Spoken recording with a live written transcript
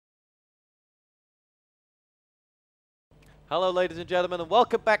Hello, ladies and gentlemen, and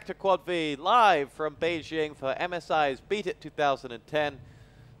welcome back to Quad V, live from Beijing for MSI's Beat It 2010.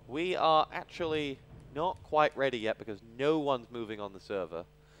 We are actually not quite ready yet because no one's moving on the server.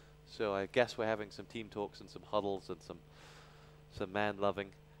 So I guess we're having some team talks and some huddles and some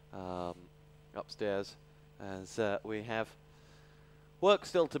man-loving upstairs, as we have work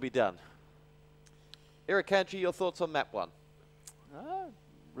still to be done. Irakanji, your thoughts on map 1?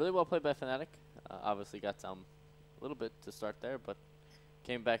 Really well played by fnatic. Obviously got down a little bit to start there, but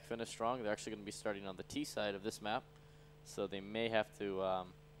came back, finished strong. They're actually going to be starting on the T side of this map, so they may have to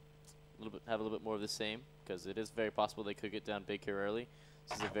have a little bit more of the same, because it is very possible they could get down big here early.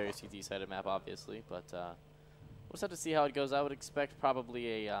 This is a very CT-sided map, obviously, but we'll just have to see how it goes. I would expect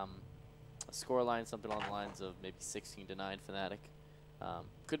probably a score line, something along the lines of maybe 16-9 fnatic.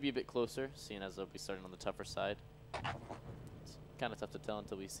 Could be a bit closer, seeing as they'll be starting on the tougher side. It's kind of tough to tell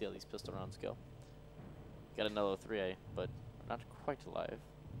until we see how these pistol rounds go. Got another 3A, but not quite alive.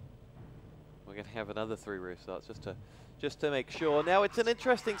 We're going to have another 3 restarts just to make sure. Now, it's an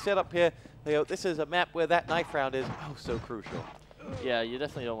interesting setup here. You know, this is a map where that knife round is so crucial. Yeah, you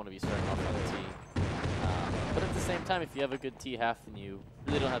definitely don't want to be starting off on the T. But at the same time, if you have a good T half, then you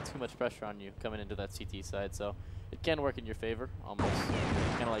really don't have too much pressure on you coming into that CT side. So it can work in your favor, almost.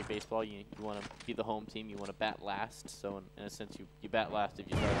 Kind of like baseball, you want to be the home team, you want to bat last. So in a sense, you bat last if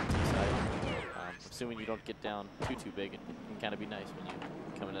you start on the T side. Assuming you don't get down too big, it can kind of be nice when you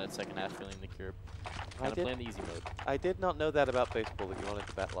come into that second half feeling like you're kind of playing the easy mode. I did not know that about baseball, that you wanted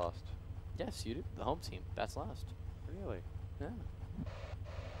to bat last. Yes, you do. The home team bats last. Really? Yeah.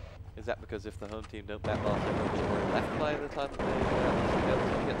 Is that because if the home team don't bat last, everyone's already left by the time they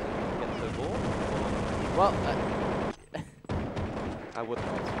get so bored? Well, I wouldn't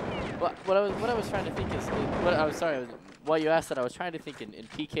answer. Well, what I was trying to think is, while you asked that, I was trying to think in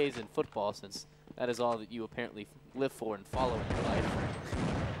PKs in football, since that is all that you apparently live for and follow in your life.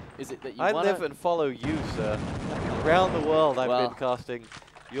 Is it that you I live and follow you, sir. Around the world, I've been casting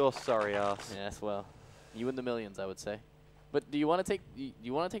your sorry ass. Yes, well, you in the millions, I would say. But do you want to take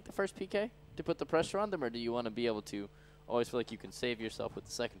the first PK to put the pressure on them, or do you want to be able to always feel like you can save yourself with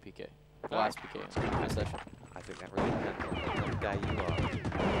the second PK, the last PK in the session? I think that really depends on what kind of guy you are.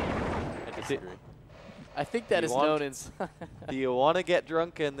 I disagree. I think that is known as... Do you want to get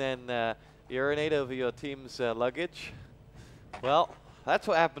drunk and then urinate over your team's luggage? Well, that's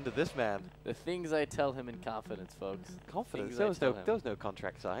what happened to this man. The things I tell him in confidence, folks. Confidence? There was no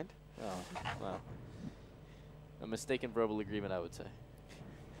contract signed. Oh, well. A mistaken verbal agreement, I would say.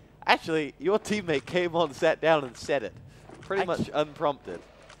 Actually, your teammate came on, sat down, and said it. Pretty much unprompted.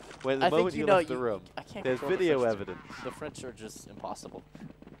 When the moment you left the room. There's video evidence. The French are just impossible.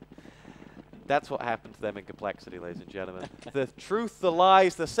 That's what happened to them in Complexity, ladies and gentlemen. The truth, the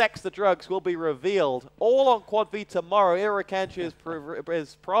lies, the sex, the drugs will be revealed all on Quad V tomorrow. Irakanji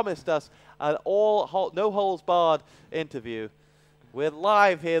has promised us an no-holes-barred interview. We're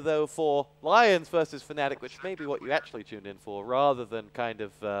live here, though, for Lions versus fnatic, which may be what you actually tuned in for, rather than kind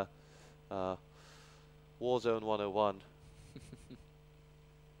of Warzone 101.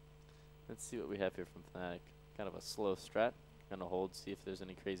 Let's see what we have here from fnatic. Kind of a slow strat. Gonna hold, see if there's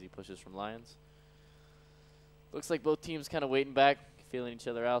any crazy pushes from Lions. Looks like both teams kind of waiting back, feeling each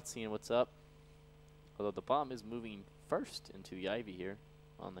other out, seeing what's up. Although the bomb is moving first into the Ivy here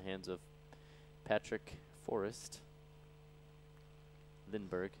on the hands of Patrick Forrest.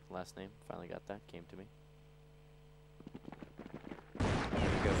 Lindbergh, last name. Finally got that. Came to me. There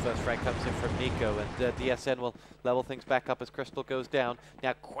we go. First frag comes in from Nico, and DSN will level things back up as Crystal goes down.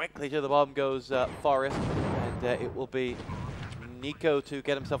 Now quickly to the bomb goes Forrest, and it will be Nico to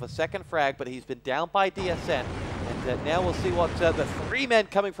get himself a second frag, but he's been down by DSN. And now we'll see what the 3 men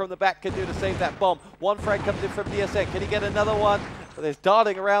coming from the back can do to save that bomb. One frag comes in from DSN. Can he get another one? But there's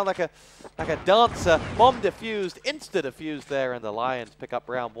darting around like a dancer. Bomb defused, insta-defused there, and the Lions pick up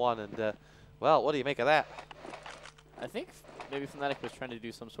round 1. And, well, what do you make of that? I think maybe fnatic was trying to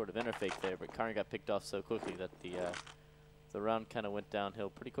do some sort of interfake there, but Karn got picked off so quickly that the round kind of went downhill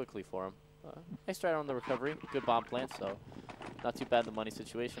pretty quickly for him. Nice try on the recovery. Good bomb plant, so not too bad the money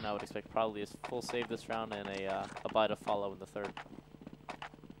situation. I would expect probably a full save this round and a buy to follow in the third.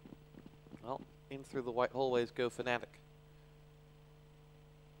 Well, in through the white hallways go fnatic.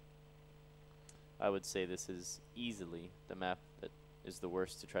 I would say this is easily the map that is the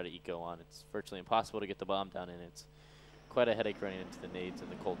worst to try to eco on. It's virtually impossible to get the bomb down, and it's quite a headache running into the nades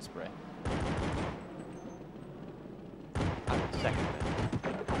and the cold spray. I would second that.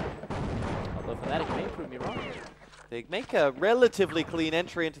 Although fnatic may prove me wrong. They make a relatively clean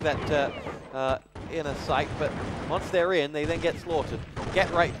entry into that inner site, but once they're in, they then get slaughtered. Get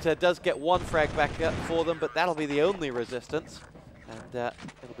Right does get one frag back up for them, but that'll be the only resistance. And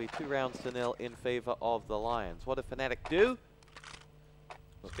it'll be 2-0 in favor of the Lions. What did Fnatic do?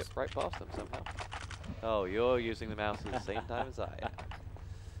 Skip right past them somehow. Oh, you're using the mouse at the same time as I am.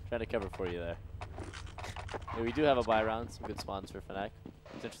 Trying to cover for you there. Yeah, we do have a buy round, some good spawns for Fnatic.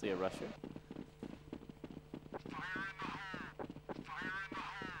 Potentially a rusher.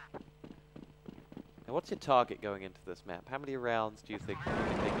 Now, what's your target going into this map? How many rounds do you think you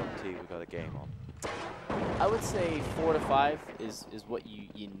can take on T we've got a game on? I would say 4 to 5 is what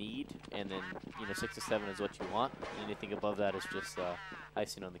you need, and then 6 to 7 is what you want. Anything above that is just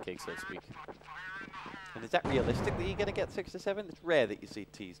icing on the cake, so to speak. And is that realistic that you're going to get 6 to 7? It's rare that you see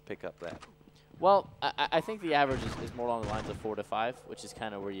T's pick up that. Well, I think the average is more along the lines of 4 to 5, which is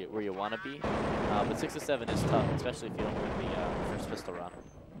kind of where you want to be. But 6 to 7 is tough, especially if you don't win the first pistol round.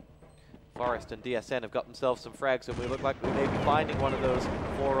 Forest and DSN have got themselves some frags, and we look like we may be finding one of those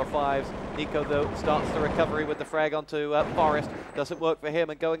 4 or 5s. Nico, though, starts the recovery with the frag onto Forest. Doesn't work for him,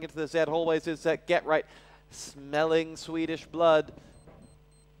 and going into the Z hallways is Get Right, smelling Swedish blood.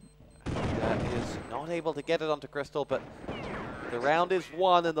 And, is not able to get it onto Crystal, but the round is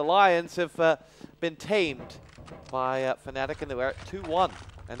won, and the Lions have been tamed by Fnatic, and they were at 2-1.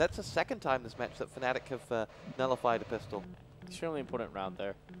 And that's the second time this match that Fnatic have nullified a pistol. Extremely important round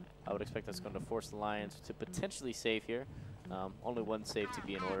there. I would expect that's going to force the Lions to potentially save here. Only one save to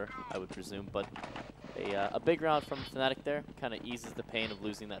be in order, I would presume, but a big round from Fnatic there kind of eases the pain of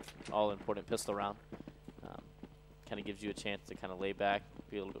losing that all-important pistol round. Kind of gives you a chance to kind of lay back,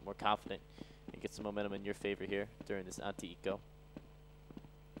 be a little bit more confident, and get some momentum in your favor here during this anti-eco.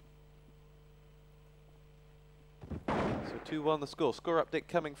 So 2-1 the score. Score update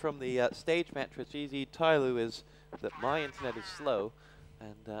coming from the stage match with GZ Tyloo is that my internet is slow,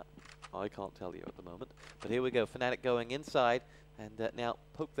 and I can't tell you at the moment. But here we go, Fnatic going inside, and now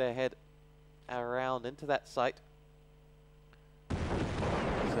poke their head around into that site.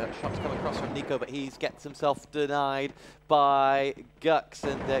 There's shots coming across from Nico, but he gets himself denied by Gux,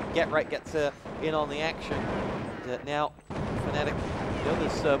 and Get Right gets in on the action. And now Fnatic,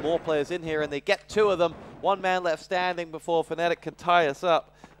 there's more players in here, and they get 2 of them. 1 man left standing before Fnatic can tie us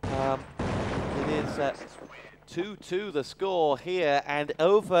up. It is 2-2 the score here, and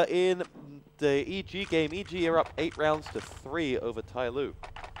over in the EG game, EG are up 8-3 over Tyloo.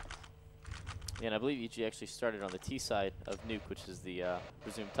 Yeah, and I believe EG actually started on the T side of Nuke, which is the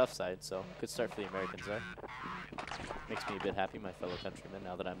presumed tough side, so good start for the Americans there. Makes me a bit happy, my fellow countrymen,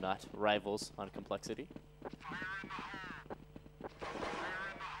 now that I'm not rivals on complexity.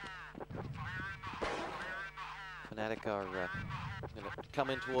 Fnatic are going to come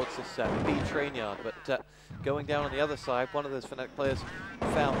in towards this B train yard, but going down on the other side, one of those Fnatic players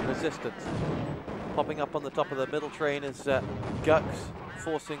found resistance. Popping up on the top of the middle train is Gux,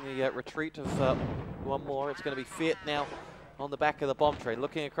 forcing the retreat of one more. It's going to be Fiat now on the back of the bomb train,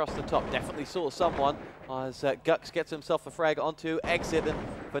 looking across the top. Definitely saw someone as Gux gets himself a frag onto exit, and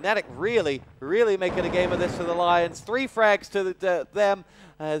Fnatic really making a game of this for the Lions. 3 frags to them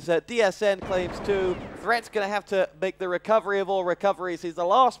as DSN claims 2. Threat's going to have to make the recovery of all recoveries. He's the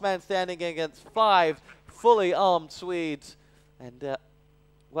last man standing against 5 fully armed Swedes. And,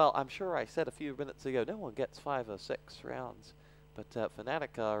 well, I'm sure I said a few minutes ago, no one gets 5 or 6 rounds. But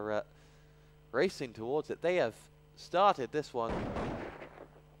Fnatic are racing towards it. They have started this one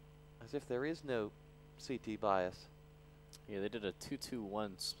as if there is no CT bias. Yeah, they did a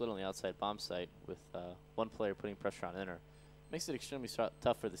 2-2-1 split on the outside bomb site with 1 player putting pressure on inner. Makes it extremely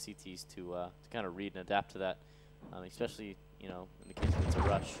tough for the CTs to kind of read and adapt to that, especially in the case that it's a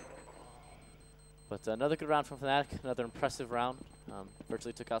rush. But another good round from Fnatic, another impressive round.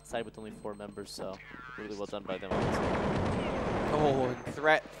 Virtually took outside with only 4 members, so really well done by them. Oh, and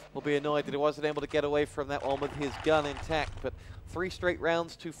Threat will be annoyed that he wasn't able to get away from that one with his gun intact, but 3 straight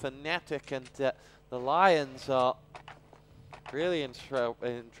rounds to Fnatic, and the Lions are really in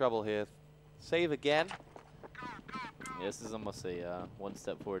trouble here. Save again. Yeah, this is almost a 1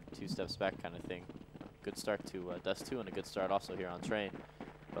 step forward, 2 steps back kind of thing. Good start to Dust 2, and a good start also here on Train.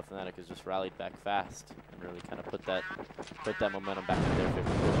 But Fnatic has just rallied back fast and really kind of put that momentum back in their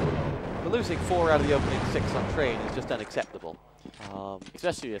favor. But losing 4 out of the opening 6 on Train is just unacceptable.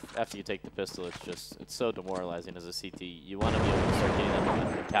 Especially if after you take the pistol, it's so demoralizing as a CT. You want to be able to start getting that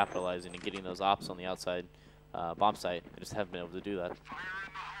momentum and capitalizing and getting those ops on the outside bomb site. I just haven't been able to do that.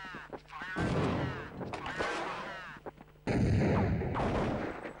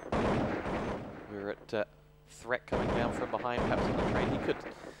 We're at Threat coming down from behind, perhaps on the Train.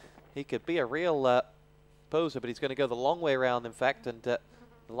 He could be a real poser, but he's going to go the long way around, in fact, and the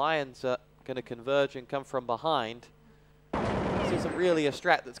Lions are going to converge and come from behind. This isn't really a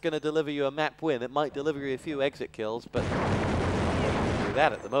strat that's going to deliver you a map win. It might deliver you a few exit kills, but do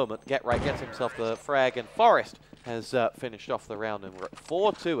that at the moment. Get Right gets himself the frag, and Forest has finished off the round, and we're at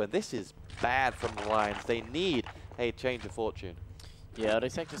 4-2, and this is bad from the Lions. They need a change of fortune. Yeah, I'd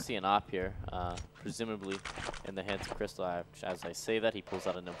expect to see an op here, presumably in the hands of Crystal. As I say that, he pulls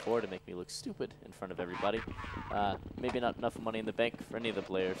out an M4 to make me look stupid in front of everybody. Maybe not enough money in the bank for any of the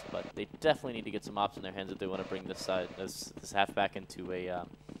players, but they definitely need to get some ops in their hands if they want to bring this side, this halfback into a at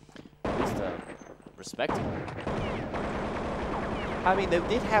least a respectable. I mean, they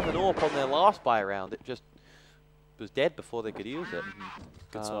did have an AWP on their last buy round. It just was dead before they could use it.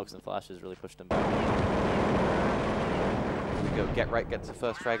 Good smokes and flashes really pushed them back. Here we go. Get Right gets the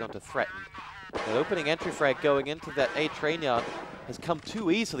first frag onto Threatened. The opening entry frag going into that A train yard has come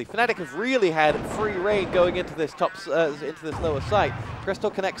too easily. Fnatic have really had free reign going into this into this lower site. Crystal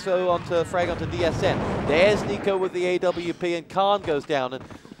connects onto frag onto DSN. There's Nico with the AWP, and Khan goes down. And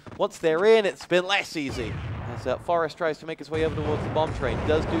once they're in, it's been less easy. As Forrest tries to make his way over towards the bomb train,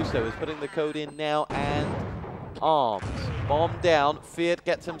 does do so. He's putting the code in now, and arms. Bomb down. Fiat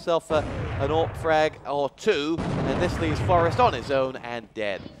gets himself an AWP frag or two, and this leaves Forrest on his own and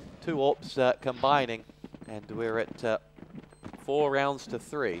dead. Two AWPs combining, and we're at 4 rounds to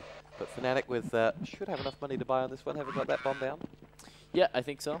 3. But Fnatic with should have enough money to buy on this one. Have we got that bomb down? Yeah, I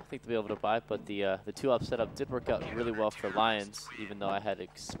think so. I think they'll be able to buy, but the 2-op setup did work out really well for Lions, even though I had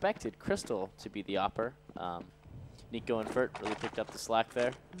expected Crystal to be the opper. Nico and Fert really picked up the slack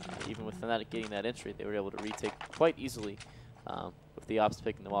there. Even with Fnatic getting that entry, they were able to retake quite easily with the ops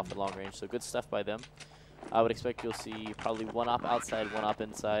picking them off at long range. So good stuff by them. I would expect you'll see probably 1 op outside, 1 op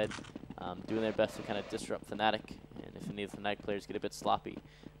inside, doing their best to kind of disrupt Fnatic. And if any of the Fnatic players get a bit sloppy,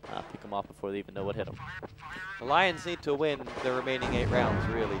 pick them off before they even know what hit them. The Lions need to win the remaining 8 rounds,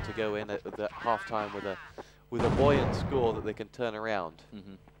 really, to go in at the halftime with a buoyant score that they can turn around.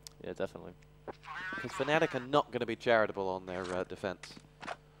 Yeah, definitely. Because Fnatic are not going to be charitable on their defense.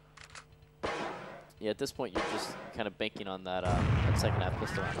 Yeah, at this point, you're just kind of banking on that, that second half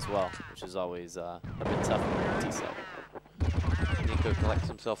pistol round as well, which is always a bit tough on the T-side. Nico collects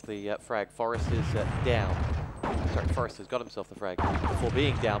himself the frag. Forrest is down. Sorry, Forrest has got himself the frag before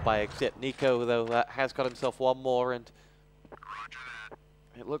being down by Exit. Nico, though, has got himself one more, and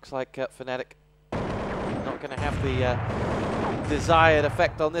it looks like Fnatic not going to have the desired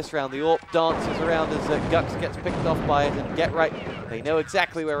effect on this round. The AWP dances around as Gux gets picked off by it, and Get Right, they know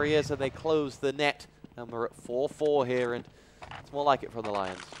exactly where he is, and they close the net. And we're at 4-4 here, and it's more like it from the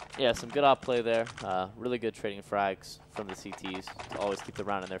Lions. Yeah, some good op play there. Really good trading frags from the CTs to always keep the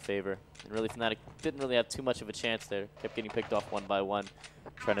round in their favor. And really, Fnatic didn't really have too much of a chance there. Kept getting picked off 1 by 1,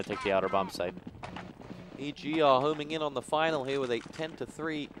 trying to take the outer bomb site. EG are homing in on the final here with a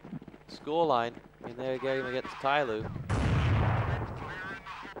 10-3 scoreline in their game against Tyloo.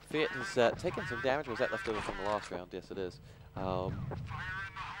 Fiat has taken some damage. Was that left over from the last round? Yes, it is.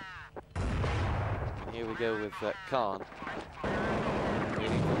 Here we go with Khan.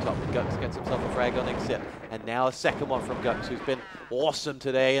 Leading from top. Gux gets himself a frag on Exit. And now a second one from Gux, who's been awesome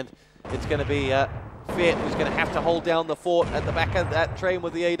today. And it's going to be Fiat who's going to have to hold down the fort at the back of that train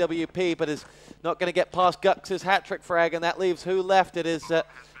with the AWP, but is not going to get past Gux's hat-trick frag. And that leaves who left? It is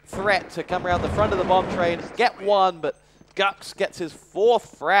Threat to come around the front of the bomb train, get one, but Gux gets his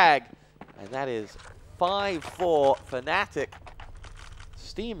 4th frag. And that is 5-4. Fnatic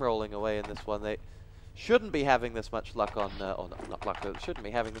steamrolling away in this one. They shouldn't be having this much luck on, or not luck, but shouldn't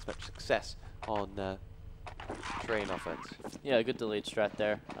be having this much success on train offense. Yeah, a good delayed strat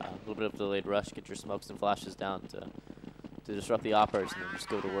there. A little bit of delayed rush, get your smokes and flashes down to disrupt the oppers, and then just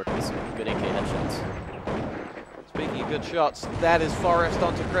go to work with some good AK headshots. Speaking of good shots, that is Forrest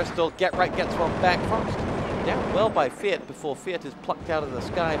onto Crystal. Get Right gets one back. Forrest down well by Fiat before Fiat is plucked out of the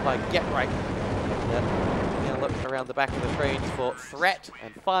sky by Get Right. And look around the back of the train for Threat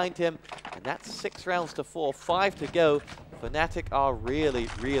and find him. And that's 6 rounds to 4, 5 to go. Fnatic are really,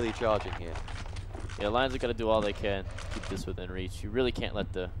 really charging here. Yeah, Lions are going to do all they can to keep this within reach. You really can't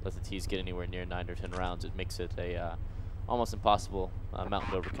let the T's get anywhere near 9 or 10 rounds. It makes it a almost impossible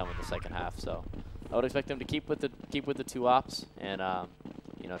mountain to overcome in the second half. So I would expect them to keep with the 2 ops and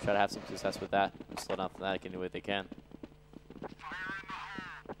you know, try to have some success with that and slow down Fnatic any way they can.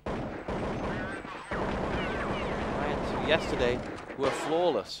 Lions, who yesterday were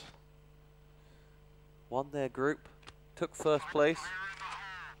flawless, won their group, took 1st place.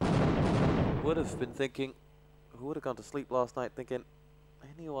 Would have been thinking, who would have gone to sleep last night thinking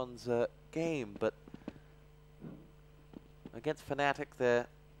anyone's game, but against Fnatic, their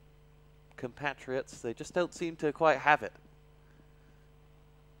compatriots, they just don't seem to quite have it.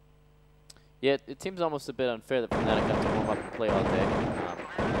 Yeah, it seems almost a bit unfair that Fnatic have to warm up and play all day.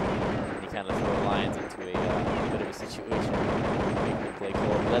 And you kind of throw the Lions into a bit of a situation, make them play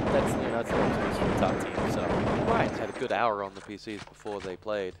cold. That's the always for the top team. So Lions had a good hour on the PCs before they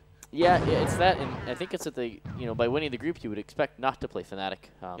played. yeah, it's that, and I think it's that they, by winning the group, you would expect not to play Fnatic.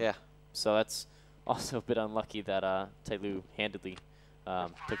 Yeah. So that's also a bit unlucky that Tyloo handedly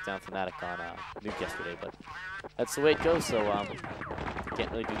took down Fnatic on Nuke yesterday, but that's the way it goes. So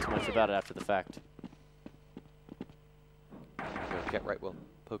can't really do too much about it after the fact. Get right will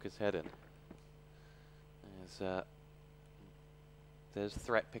poke his head in. There's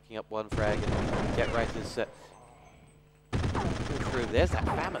Threat picking up one frag, and Get Right is through. There's that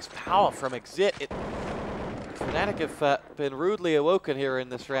famous power from Exit. Fnatic have been rudely awoken here in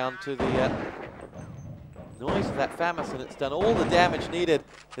this round to the noise of that Famous, and it's done all the damage needed.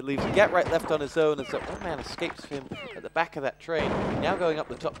 It leaves Get Right left on his own as that one man escapes him at the back of that train. Now going up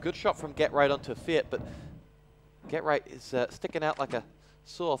the top. Good shot from Get Right onto Fiat, but Get Right is sticking out like a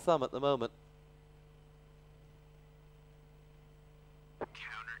sore thumb at the moment.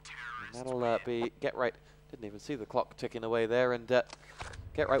 And that'll be Get Right. Didn't even see the clock ticking away there, and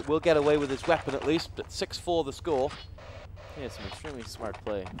Get Right will get away with his weapon at least, but 6-4 the score. Yeah, some extremely smart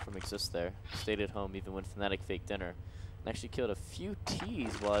play from Exist there. Stayed at home even when Fnatic faked dinner. And actually killed a few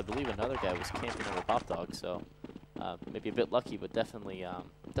T's while I believe another guy was camping over Pop Dog, so maybe a bit lucky, but definitely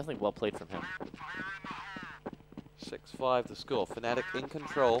well played from him. 6-5 the score. Fnatic in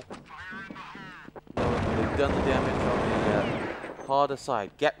control. They've done the damage on the harder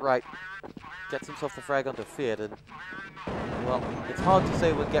side. Get Right gets himself the frag onto Fiat, and well, it's hard to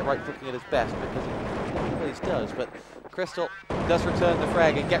say when Get Right's looking at his best because he always does, but Crystal does return the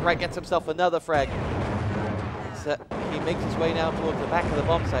frag, and Get Right gets himself another frag. He makes his way now towards the back of the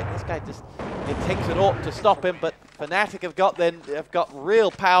bomb site. This guy just, it takes an AWP to stop him, but Fnatic have got real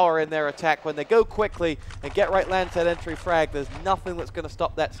power in their attack. When they go quickly and Get Right lands that entry frag, there's nothing that's going to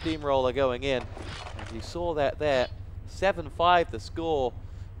stop that steamroller going in. And you saw that there. 7-5 the score.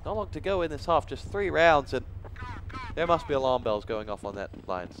 Not long to go in this half, just 3 rounds, and there must be alarm bells going off on that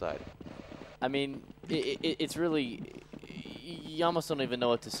Lions side. I mean, it's really, you almost don't even know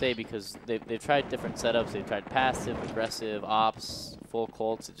what to say because they've tried different setups. They've tried passive, aggressive, ops, full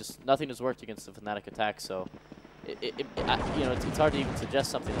colts. Nothing has worked against the Fnatic attack. So, it's hard to even suggest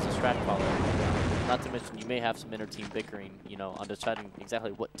something as a strat caller. Not to mention you may have some inter-team bickering, on deciding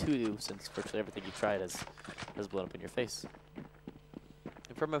exactly what to do since virtually everything you tried has blown up in your face.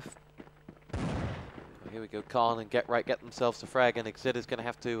 And from a here we go, Khan and Get Right get themselves a frag, and Exit is going to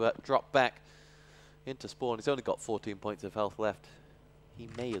have to drop back into spawn. He's only got 14 points of health left. He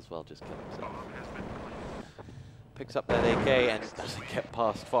may as well just kill himself. Picks up that AK and doesn't get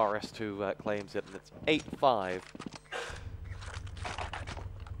past Forest, who claims it, and it's 8-5.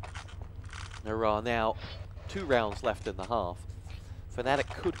 There are now 2 rounds left in the half. Fnatic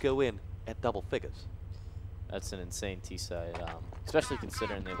could go in at double figures. That's an insane T-side, especially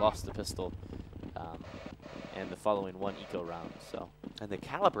considering they lost the pistol and the following 1 eco round. So, and the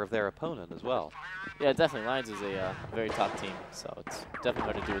caliber of their opponent as well. Yeah, definitely. Lions is a very top team, so it's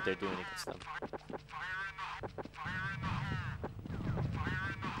definitely hard to do what they're doing against them.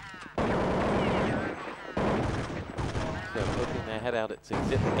 So poking their head out, it's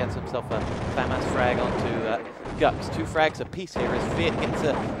Exit that gets himself a FAMAS frag onto Gux. 2 frags apiece here as Fiat gets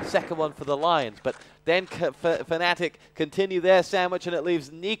a second one for the Lions. But then Fnatic continue their sandwich, and it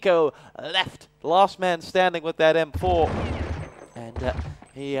leaves Nico left, last man standing with that M4. And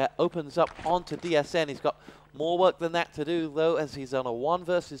he opens up onto DSN. He's got more work than that to do, though, as he's on a 1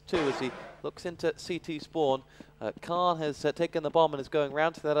 versus 2 as he looks into CT spawn. Khan has taken the bomb and is going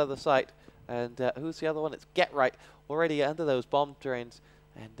round to that other site. And who's the other one? It's Get Right, already under those bomb drains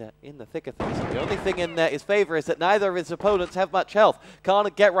and in the thick of things. The only thing in his favor is that neither of his opponents have much health. Khan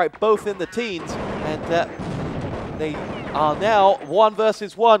and Get Right both in the teens, and they are now 1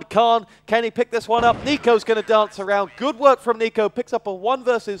 versus 1. Khan, can he pick this one up? Nico's going to dance around. Good work from Nico. Picks up a 1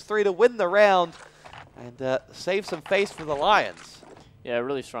 versus 3 to win the round and save some face for the Lions. Yeah,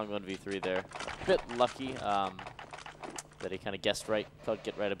 really strong 1v3 there. A bit lucky that he kind of guessed right. Caught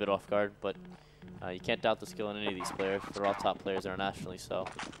Get Right a bit off guard, but you can't doubt the skill in any of these players. They're all top players internationally, so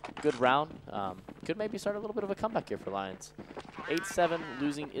good round. Could maybe start a little bit of a comeback here for Lions. 8-7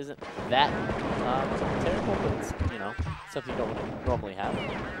 losing isn't that terrible, but it's, something you don't normally have.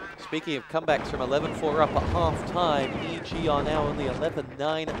 Speaking of comebacks from 11-4 up at half-time, EG are now only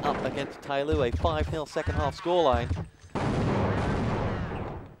 11-9 up against Tyloo, a 5-0 second half scoreline.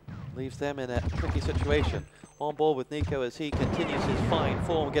 Leaves them in a tricky situation. On board with Nico as he continues his fine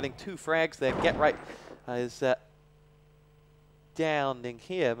form, getting 2 frags there. Get Right is downing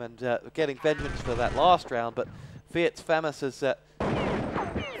him and getting vengeance for that last round, but Fiat's Famous has finished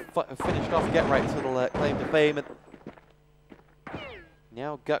off Get Right's little claim to fame, and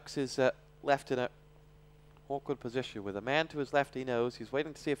now Gux is left in a awkward position with a man to his left. He knows he's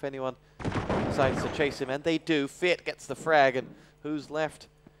waiting to see if anyone decides to chase him, and they do. Fiat gets the frag, and who's left?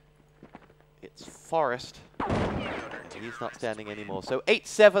 It's Forest. And he's not standing anymore. So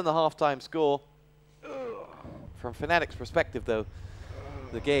 8-7 the halftime score. From Fnatic's perspective, though,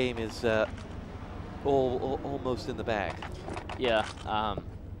 the game is almost in the bag. Yeah,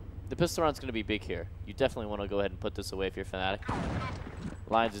 the pistol round's going to be big here. You definitely want to go ahead and put this away if you're Fnatic.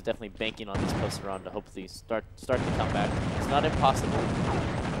 Lions is definitely banking on this pistol round to hopefully start the comeback. It's not impossible.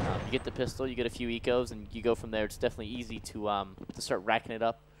 You get the pistol, you get a few ecos, and you go from there. It's definitely easy to start racking it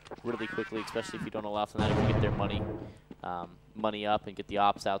up really quickly, especially if you don't allow Fnatic to get their money up and get the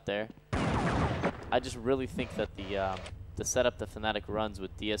ops out there. I just really think that the setup that Fnatic runs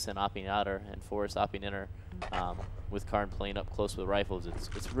with DSN opping outer and Forest opping inner, with Karn playing up close with rifles,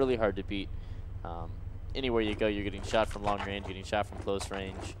 it's really hard to beat. Anywhere you go, you're getting shot from long range, getting shot from close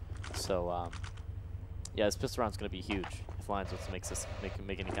range. So, yeah, this pistol round's going to be huge if Lions wants to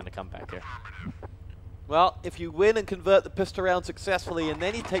make any kind of comeback here. Well, if you win and convert the pistol round successfully, and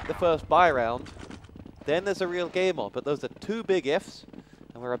then you take the first buy round, then there's a real game on. But those are two big ifs,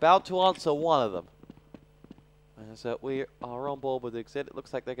 and we're about to answer one of them. As we are on board with the exit, it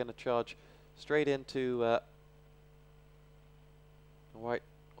looks like they're going to charge straight into White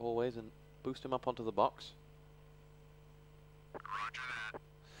always and boost him up onto the box.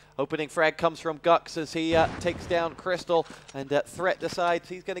 Opening frag comes from Gux as he takes down Crystal, and Threat decides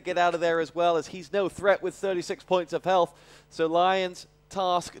he's going to get out of there as well, as he's no threat with 36 points of health. So Lions'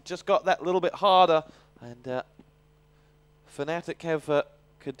 task just got that little bit harder, and Fnatic have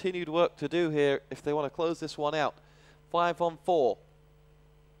continued work to do here if they want to close this one out. 5-on-4.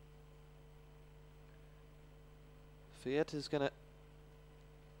 Fiat is going to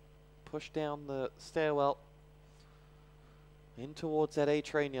push down the stairwell in towards that A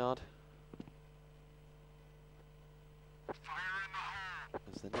train yard.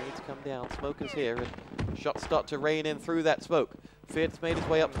 As the nades come down, smoke is here, and shots start to rain in through that smoke. Fiat's made his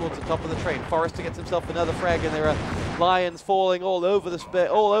way up towards the top of the train. Forrester gets himself another frag, and there are Lions falling all over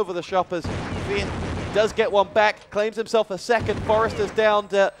the shoppers. Fiat does get one back, claims himself a second. Forrester's down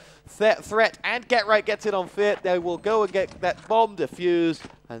to Threat, and Get Right gets it on Fiat. They will go and get that bomb defused,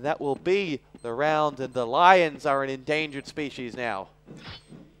 and that will be the round, and the Lions are an endangered species now.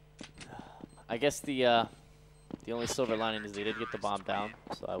 I guess the only silver lining is they did get the bomb down,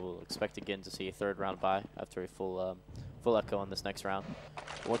 so I will expect again to see a third round bye after a full echo on this next round.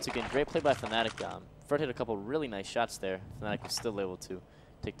 Once again, great play by Fnatic. Fred hit a couple really nice shots there. Fnatic was still able to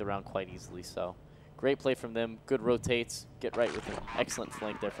take the round quite easily, so great play from them. Good rotates. Get Right with an excellent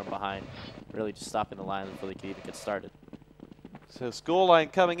flank there from behind. Really just stopping the Lions before they could even get started. So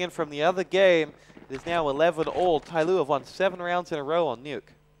scoreline coming in from the other game. It is now 11-all. Tyloo have won 7 rounds in a row on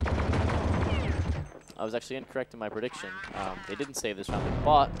Nuke. I was actually incorrect in my prediction. They didn't save this round. They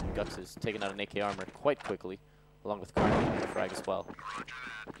bought. Gux has taken out an AK armor quite quickly, along with Karn getting the frag as well.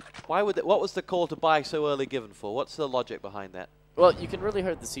 What was the call to buy so early given for? What's the logic behind that? Well, you can really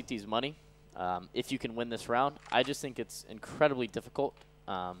hurt the CT's money if you can win this round. I just think it's incredibly difficult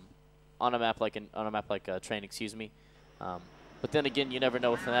on a map like Train, excuse me. But then again, you never know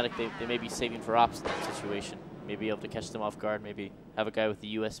with Fnatic. They may be saving for ops in that situation. Maybe able to catch them off guard. Maybe have a guy with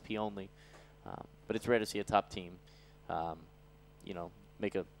the USP only. But it's rare to see a top team, you know,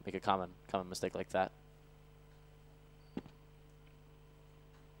 make a common mistake like that.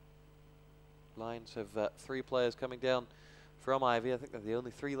 Lions have 3 players coming down from Ivy. I think they're the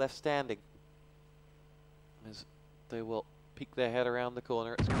only 3 left standing. As they will peek their head around the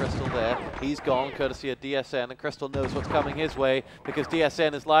corner. It's Crystal there. He's gone, courtesy of DSN, and Crystal knows what's coming his way because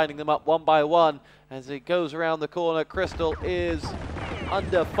DSN is lining them up one by one. As he goes around the corner, Crystal is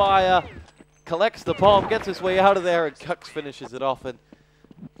under fire, collects the bomb, gets his way out of there, and Gux finishes it off. And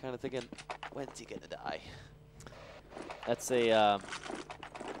kind of thinking, when's he gonna die? That's a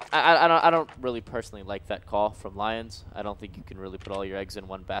I don't really personally like that call from Lions. I don't think you can really put all your eggs in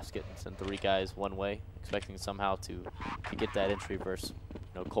one basket and send 3 guys one way, expecting somehow to get that entry versus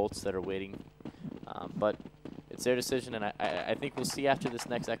Colts that are waiting. But it's their decision, and I think we'll see after this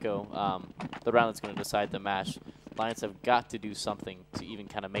next echo the round that's going to decide the match. Lions have got to do something to even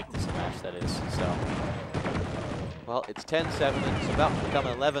kind of make this a match, that is. So. Well, it's 10-7, and it's about to become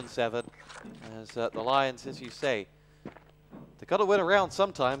 11-7, as the Lions, as you say, they've got to win a round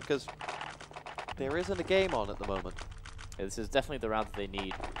sometime because there isn't a game on at the moment. Yeah, this is definitely the round that they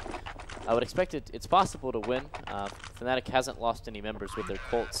need. I would expect it's possible to win. Fnatic hasn't lost any members with their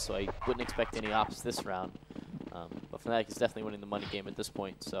Colts, so I wouldn't expect any ops this round. But Fnatic is definitely winning the money game at this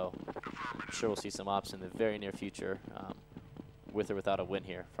point, so I'm sure we'll see some ops in the very near future, with or without a win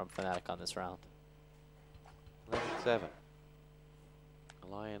here from Fnatic on this round. 11-7.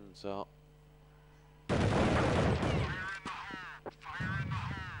 Lions are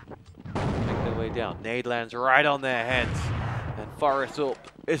make their way down. Nade lands right on their heads, and Forest Up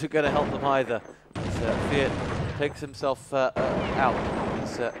isn't going to help them either. As Fiat takes himself out.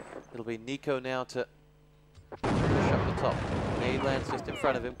 It'll be Nico now to push up the top. Nade lands just in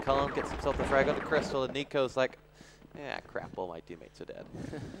front of him. Khan gets himself the frag onto Crystal, and Nico's like, yeah, crap, all my teammates are dead.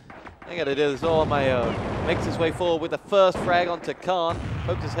 I gotta do this all on my own. Makes his way forward with the first frag onto Khan.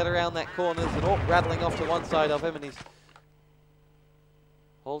 Pokes his head around that corner. There's an AWP rattling off to one side of him, and he's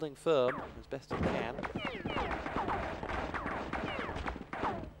holding firm as best he can.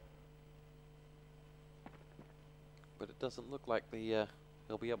 But it doesn't look like they'll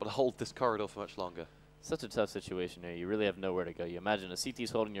be able to hold this corridor for much longer. Such a tough situation here. You really have nowhere to go. You imagine a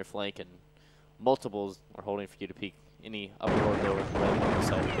CT's holding your flank and multiples are holding for you to peek any upper or lower where you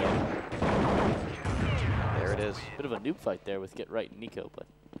decide to go. There it is. Bit of a noob fight there with Get Right and Nico, but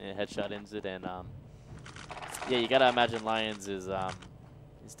headshot ends it, and yeah, you gotta imagine Lions is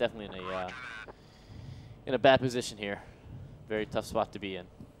definitely in a bad position here. Very tough spot to be in.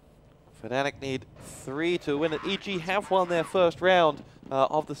 Fnatic need 3 to win it. EG have won their first round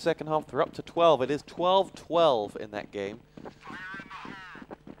of the second half. They're up to 12. It is 12-12 in that game.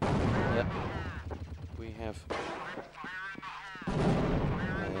 Yep. We have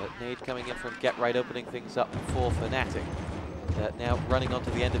Nade coming in from Get Right, opening things up for Fnatic. Now running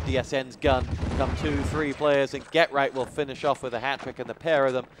onto the end of DSN's gun. Come 2-3 players, and Get Right will finish off with a hat trick, and the pair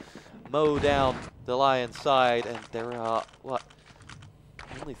of them mow down the Lions side. And there are, what,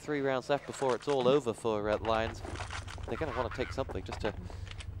 only 3 rounds left before it's all over for Lions. They're going to want to take something just to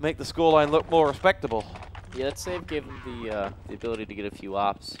make the scoreline look more respectable. Yeah, that save gave them the ability to get a few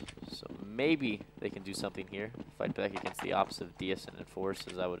ops, so maybe they can do something here. Fight back against the ops of DSN and Force,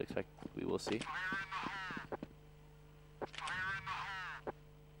 as I would expect we will see.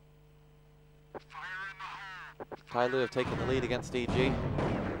 Tyloo have taken the lead against EG.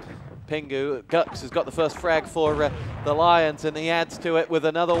 Pingu, Gux has got the first frag for the Lions, and he adds to it with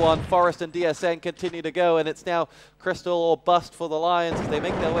another one. Forest and DSN continue to go, and it's now Crystal or bust for the Lions as they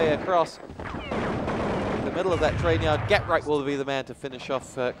make their way across the middle of that train yard. Get Right will be the man to finish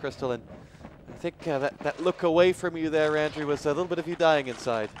off Crystal, and I think that look away from you there, Andrew, was a little bit of you dying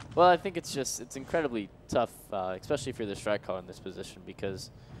inside. Well, I think it's incredibly tough, especially if you're the strike caller in this position, because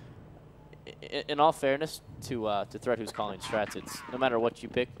in all fairness to Threat, who's calling strats, it's no matter what you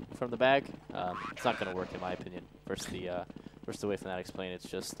pick from the bag, it's not going to work in my opinion. Versus the way Fnatic's playing, it's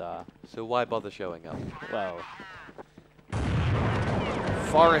just. So why bother showing up? Well,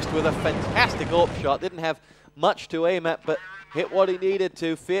 Forest with a fantastic AWP shot. Didn't have much to aim at, but hit what he needed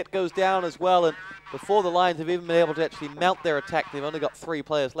to. Fiat goes down as well, and before the Lions have even been able to actually mount their attack, they've only got 3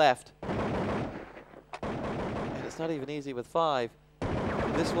 players left. And it's not even easy with 5.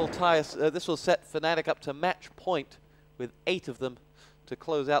 This will tie us. This will set Fnatic up to match point with 8 of them to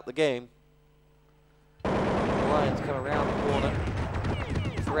close out the game. The Lions come around the corner.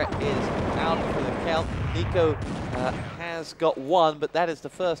 Threat is out for the count. Nico has got 1, but that is the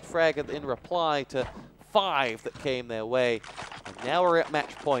first frag in reply to 5 that came their way. And now we're at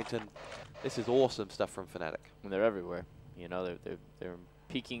match point, and this is awesome stuff from Fnatic. And they're everywhere. You know, they're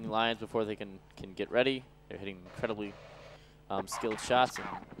peeking Lions before they can get ready. They're hitting incredibly skilled shots, and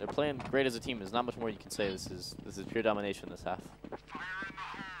they're playing great as a team. There's not much more you can say. This is pure domination this half.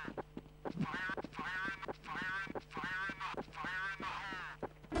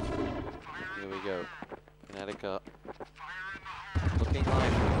 Here we go. Fnatic are looking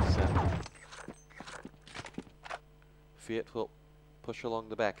like Fiat will push along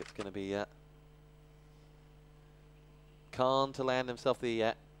the back. It's going to be Khan to land himself the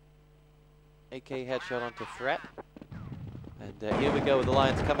AK headshot onto Threat. And here we go with the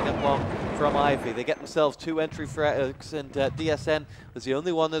Lions coming up along from Ivy. They get themselves 2 entry frags, and DSN was the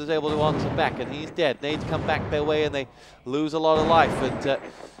only one that is able to answer back, and he's dead. Nades come back their way, and they lose a lot of life. And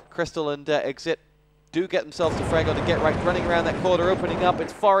Crystal and Exit do get themselves to frag on to Get Right, running around that corner, opening up.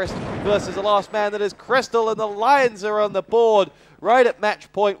 It's Forest versus the last man that is Crystal, and the Lions are on the board right at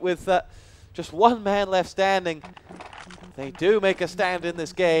match point with just 1 man left standing. They do make a stand in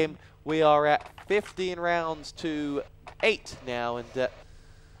this game. We are at 15 rounds to 8 now, and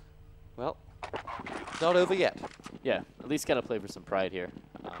well, not over yet. Yeah, at least got to play for some pride here.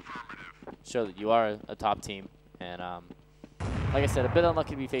 Show that you are a top team, and like I said, a bit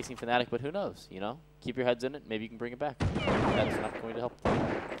unlucky to be facing Fnatic, but who knows, you know? Keep your heads in it, maybe you can bring it back. That's not going to help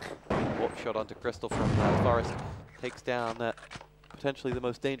them. warp shot onto Crystal from Forest. Takes down potentially the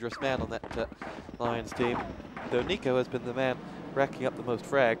most dangerous man on that Lions team. Though Nico has been the man racking up the most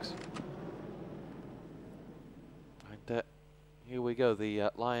frags. And here we go. The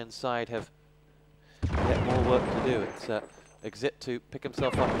Lions side have yet more work to do. It's Exit to pick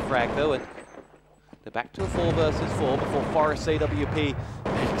himself up a frag though, and they're back to a 4 versus 4 before Forest AWP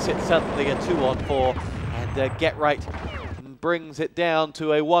makes it suddenly a 2-on-4, and Get Right brings it down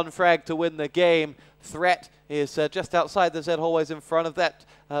to a 1 frag to win the game. Threat is just outside the Z hallways in front of that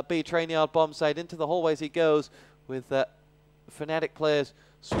B train yard bomb site. Into the hallways he goes with Fnatic players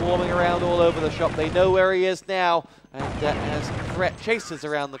swarming around all over the shop. They know where he is now, and as Threat chases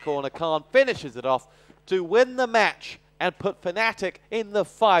around the corner, Khan finishes it off to win the match and put Fnatic in the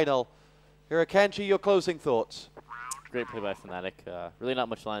final. Hirakanchi, your closing thoughts? Great play by Fnatic. Really not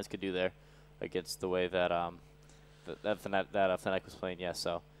much Lions could do there against the way that Fnatic was playing. Yeah,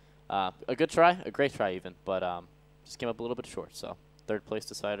 so a good try, a great try even, but just came up a little bit short. So 3rd place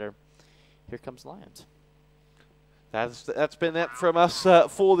decider. Here comes Lions. That's been it from us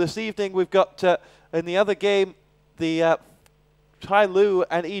for this evening. We've got in the other game, the Tai Lu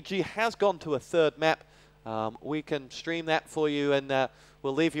and EG has gone to a 3rd map. We can stream that for you, and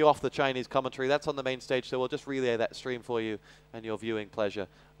we'll leave you off the Chinese commentary. That's on the main stage, so we'll just relay that stream for you and your viewing pleasure.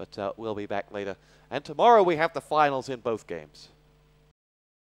 But we'll be back later. And tomorrow we have the finals in both games.